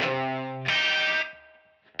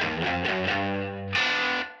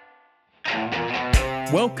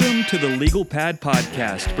Welcome to the Legal Pad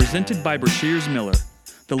Podcast, presented by Brashears Miller.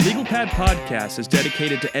 The Legal Pad Podcast is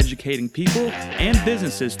dedicated to educating people and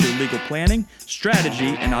businesses through legal planning,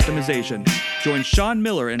 strategy, and optimization. Join Sean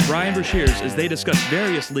Miller and Bryan Brashears as they discuss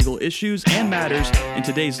various legal issues and matters in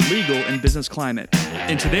today's legal and business climate.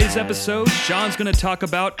 In today's episode, Sean's going to talk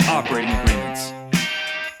about operating agreements.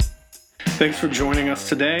 Thanks for joining us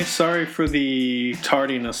today. Sorry for the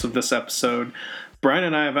tardiness of this episode. Bryan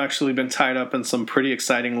and I have actually been tied up in some pretty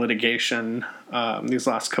exciting litigation these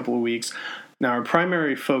last couple of weeks. Now, our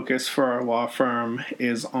primary focus for our law firm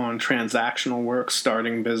is on transactional work,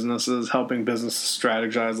 starting businesses, helping businesses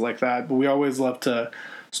strategize like that. But we always love to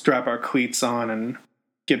strap our cleats on and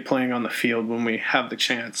get playing on the field when we have the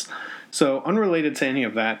chance. So, unrelated to any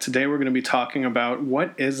of that, today we're going to be talking about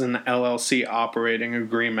what is an LLC operating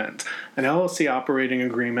agreement. An LLC operating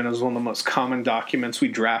agreement is one of the most common documents we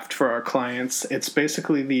draft for our clients. It's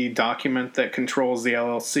basically the document that controls the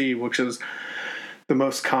LLC, which is the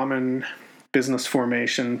most common business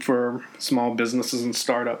formation for small businesses and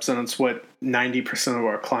startups, and it's what 90% of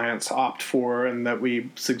our clients opt for and that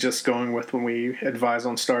we suggest going with when we advise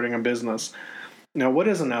on starting a business. Now, what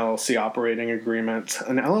is an LLC operating agreement?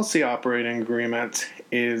 An LLC operating agreement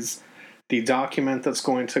is the document that's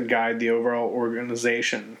going to guide the overall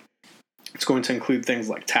organization. It's going to include things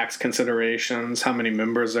like tax considerations, how many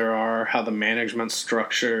members there are, how the management's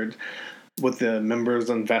structured, what the members'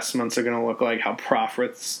 investments are going to look like, how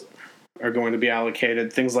profits are going to be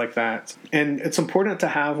allocated, things like that. And it's important to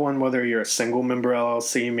have one whether you're a single member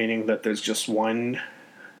LLC, meaning that there's just one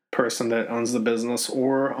person that owns the business,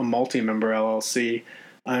 or a multi-member LLC.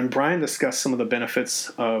 And Bryan discussed some of the benefits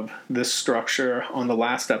of this structure on the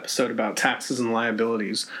last episode about taxes and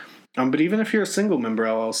liabilities. But even if you're a single member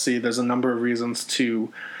LLC, there's a number of reasons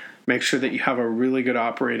to make sure that you have a really good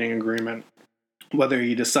operating agreement. Whether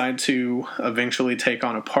you decide to eventually take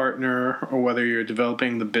on a partner or whether you're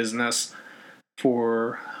developing the business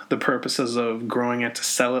for the purposes of growing it to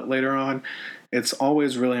sell it later on, it's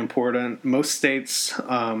always really important. Most states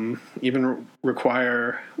even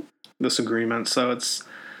require this agreement, so it's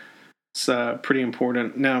pretty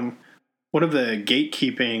important. Now, one of the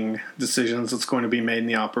gatekeeping decisions that's going to be made in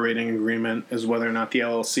the operating agreement is whether or not the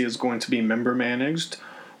LLC is going to be member managed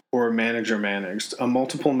or manager managed. A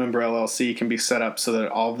multiple member LLC can be set up so that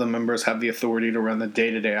all of the members have the authority to run the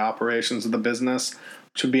day-to-day operations of the business,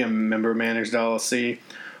 which would be a member managed LLC,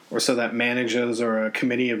 or so that managers or a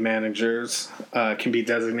committee of managers can be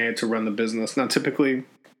designated to run the business. Now, typically,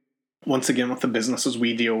 once again, with the businesses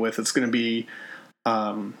we deal with, it's going to be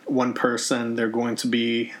one person. They're going to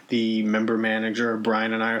be the member manager.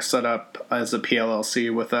 Bryan and I are set up as a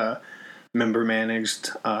PLLC with a member managed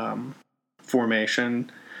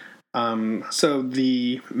formation. So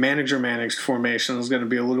the manager managed formation is going to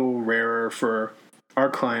be a little rarer for our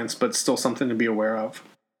clients, but still something to be aware of.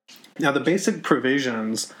 Now, the basic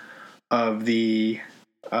provisions of the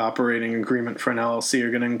operating agreement for an LLC are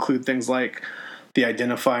going to include things like the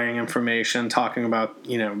identifying information, talking about,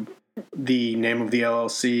 the name of the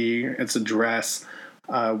LLC, its address,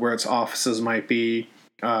 where its offices might be,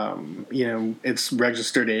 its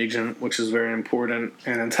registered agent, which is very important.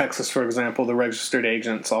 And in Texas, for example, the registered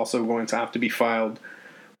agent is also going to have to be filed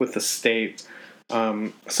with the state.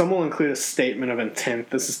 Some will include a statement of intent.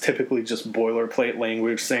 This is typically just boilerplate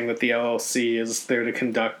language saying that the LLC is there to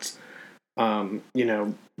conduct,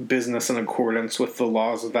 business in accordance with the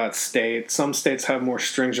laws of that state. Some states have more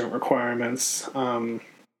stringent requirements.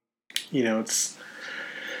 It's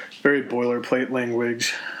very boilerplate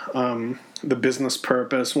language. The business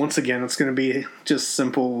purpose, once again, it's going to be just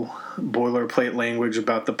simple boilerplate language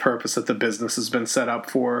about the purpose that the business has been set up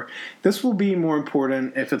for. This will be more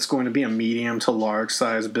important if it's going to be a medium to large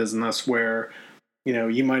size business where,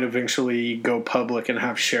 you might eventually go public and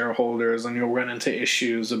have shareholders, and you'll run into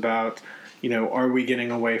issues about, are we getting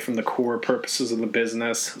away from the core purposes of the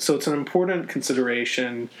business? So it's an important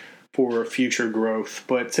consideration for future growth,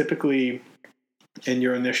 but typically in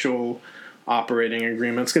your initial operating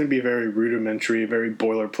agreement, it's going to be very rudimentary, very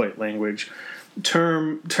boilerplate language.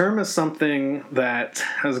 Term is something that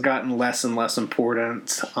has gotten less and less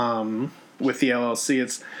important with the LLC.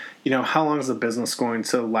 It's, how long is the business going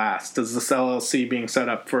to last? Is this LLC being set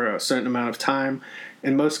up for a certain amount of time?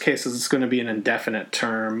 In most cases, it's going to be an indefinite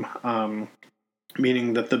term,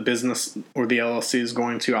 meaning that the business or the LLC is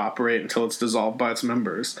going to operate until it's dissolved by its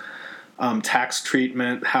members. Tax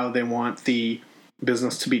treatment, how they want the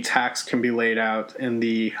business to be taxed, can be laid out in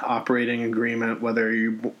the operating agreement, whether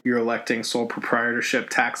you're electing sole proprietorship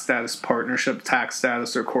tax status, partnership tax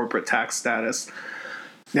status, or corporate tax status.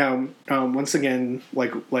 Now, once again,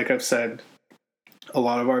 like I've said, a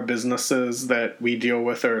lot of our businesses that we deal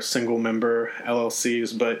with are single member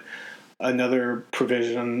LLCs, but another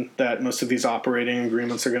provision that most of these operating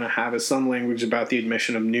agreements are going to have is some language about the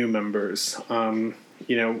admission of new members. How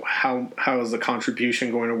is the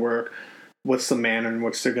contribution going to work? What's the manner in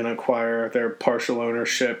which they're going to acquire their partial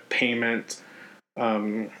ownership, payment,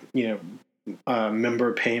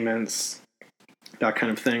 member payments, that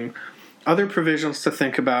kind of thing. Other provisions to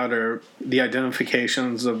think about are the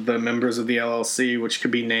identifications of the members of the LLC, which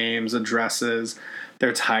could be names, addresses,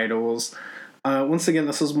 their titles. Once again,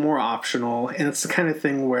 this is more optional, and it's the kind of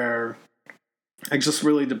thing where it just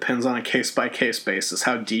really depends on a case-by-case basis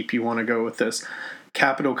how deep you want to go with this.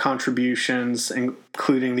 Capital contributions,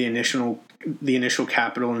 including the initial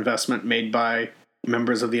capital investment made by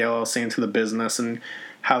members of the LLC into the business, and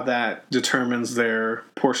how that determines their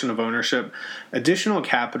portion of ownership. Additional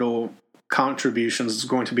capital contributions is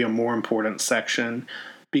going to be a more important section,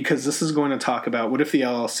 because this is going to talk about what if the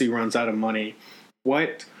LLC runs out of money?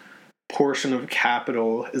 What portion of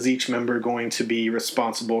capital is each member going to be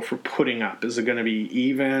responsible for putting up? Is it going to be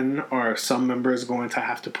even? Are some members going to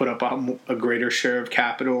have to put up a greater share of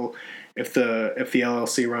capital if the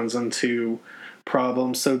LLC runs into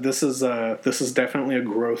problems? So this is definitely a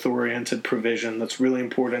growth-oriented provision that's really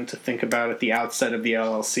important to think about at the outset of the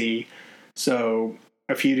LLC. So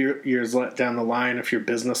a few years down the line, if your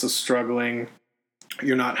business is struggling,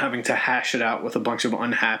 you're not having to hash it out with a bunch of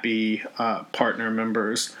unhappy partner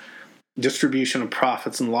members. Distribution of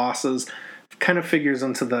profits and losses kind of figures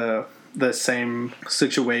into the same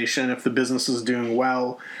situation. If the business is doing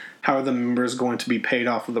well, how are the members going to be paid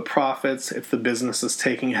off of the profits? If the business is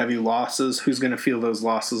taking heavy losses, who's going to feel those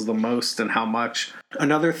losses the most and how much?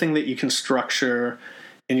 Another thing that you can structure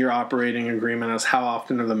in your operating agreement is how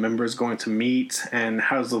often are the members going to meet and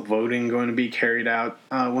how's the voting going to be carried out.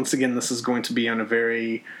 Once again, this is going to be on a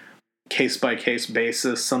very case-by-case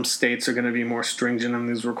basis. Some states are going to be more stringent in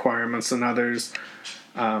these requirements than others.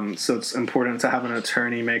 So it's important to have an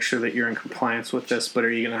attorney make sure that you're in compliance with this. But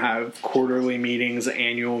are you going to have quarterly meetings,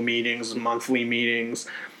 annual meetings, monthly meetings?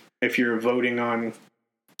 If you're voting on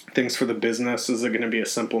things for the business, is it going to be a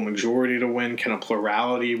simple majority to win? Can a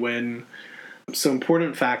plurality win? So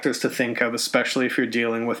important factors to think of, especially if you're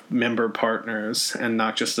dealing with member partners and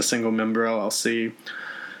not just a single member LLC.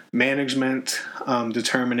 Management,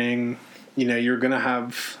 determining, you're going to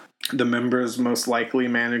have the members most likely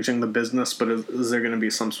managing the business, but is there going to be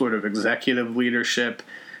some sort of executive leadership?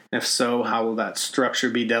 If so, how will that structure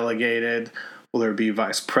be delegated? Will there be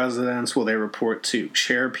vice presidents? Will they report to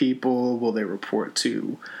chair people? Will they report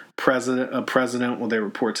to president? Will they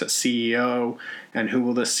report to CEO? And who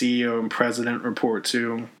will the CEO and president report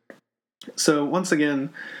to? So once again,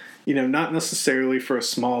 not necessarily for a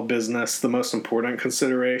small business the most important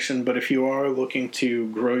consideration, but if you are looking to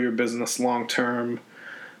grow your business long term,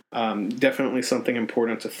 definitely something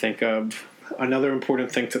important to think of. Another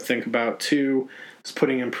important thing to think about too is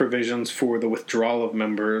putting in provisions for the withdrawal of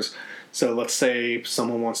members. So let's say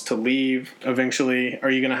someone wants to leave eventually.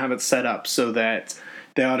 Are you going to have it set up so that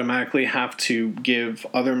they automatically have to give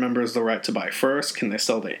other members the right to buy first? Can they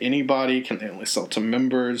sell to anybody? Can they only sell to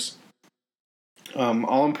members?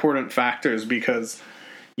 All important factors, because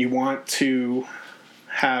you want to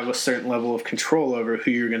have a certain level of control over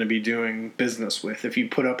who you're going to be doing business with. If you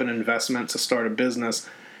put up an investment to start a business,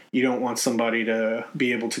 you don't want somebody to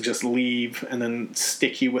be able to just leave and then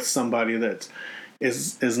stick you with somebody that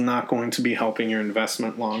is not going to be helping your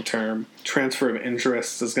investment long term. Transfer of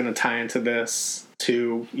interest is going to tie into this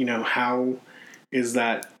too. How is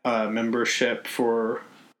that membership for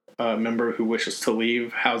a member who wishes to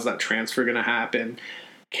leave? How's that transfer going to happen?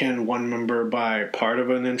 Can one member buy part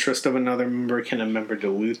of an interest of another member? Can a member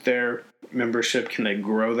dilute their membership? Can they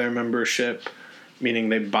grow their membership, meaning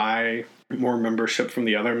they buy more membership from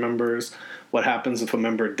the other members? What happens if a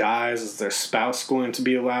member dies? Is their spouse going to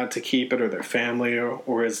be allowed to keep it, or their family,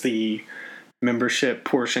 or is the membership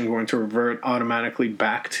portion going to revert automatically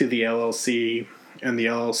back to the LLC, and the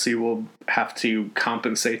LLC will have to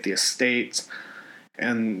compensate the estate?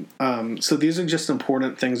 And so these are just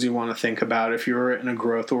important things you want to think about if you're in a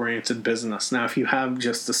growth-oriented business. Now, if you have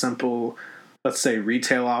just a simple, let's say,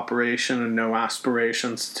 retail operation and no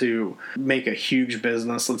aspirations to make a huge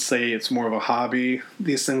business, let's say it's more of a hobby,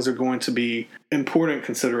 these things are going to be important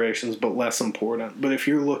considerations, but less important. But if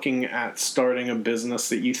you're looking at starting a business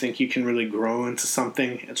that you think you can really grow into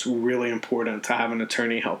something, it's really important to have an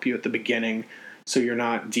attorney help you at the beginning, so you're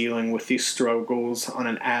not dealing with these struggles on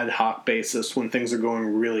an ad hoc basis when things are going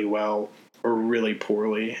really well or really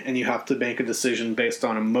poorly, and you have to make a decision based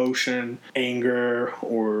on emotion, anger,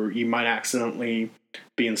 or you might accidentally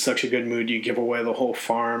be in such a good mood you give away the whole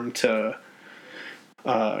farm to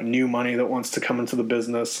new money that wants to come into the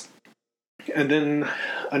business. And then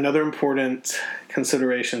another important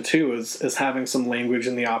consideration too is having some language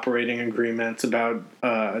in the operating agreement about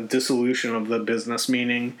dissolution of the business,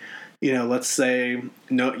 meaning, let's say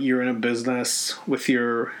you're in a business with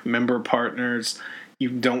your member partners, you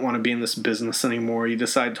don't want to be in this business anymore, you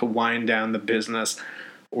decide to wind down the business,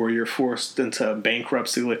 or you're forced into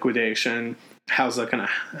bankruptcy liquidation. How's that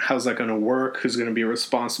gonna work? Who's going to be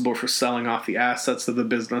responsible for selling off the assets of the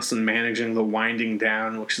business and managing the winding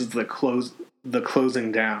down, which is the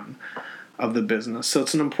closing down of the business? So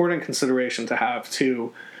it's an important consideration to have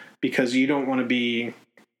too, because you don't want to be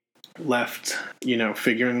left,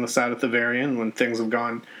 figuring this out at the very end when things have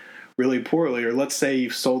gone really poorly. Or let's say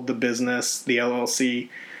you've sold the business, the LLC,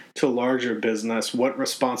 to a larger business. What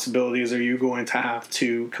responsibilities are you going to have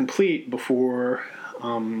to complete before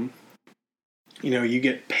you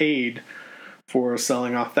get paid for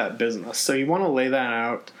selling off that business? So you want to lay that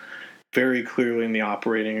out very clearly in the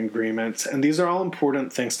operating agreement. And these are all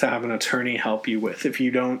important things to have an attorney help you with if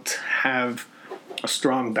you don't have a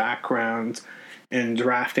strong background in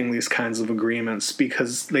drafting these kinds of agreements,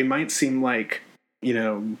 because they might seem like,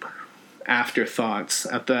 afterthoughts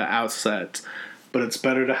at the outset, but it's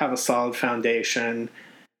better to have a solid foundation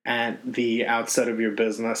at the outset of your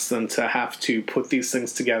business than to have to put these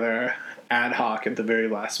things together ad hoc at the very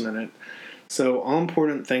last minute. So all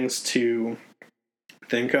important things to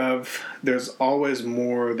think of. There's always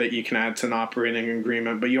more that you can add to an operating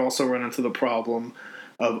agreement, but you also run into the problem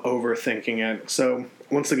of overthinking it. So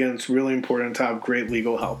once again, it's really important to have great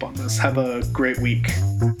legal help on this. Have a great week.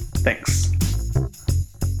 Thanks.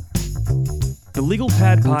 The Legal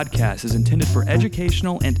Pad podcast is intended for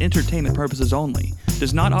educational and entertainment purposes only,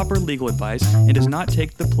 does not offer legal advice, and does not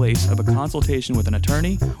take the place of a consultation with an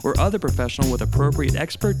attorney or other professional with appropriate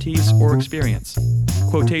expertise or experience.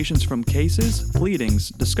 Quotations from cases, pleadings,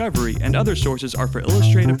 discovery, and other sources are for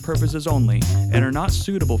illustrative purposes only and are not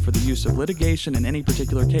suitable for the use of litigation in any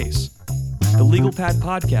particular case. The Legal Pad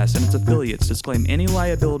podcast and its affiliates disclaim any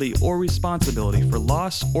liability or responsibility for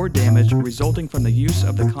loss or damage resulting from the use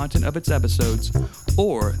of the content of its episodes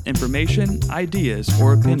or information, ideas,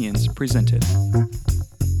 or opinions presented.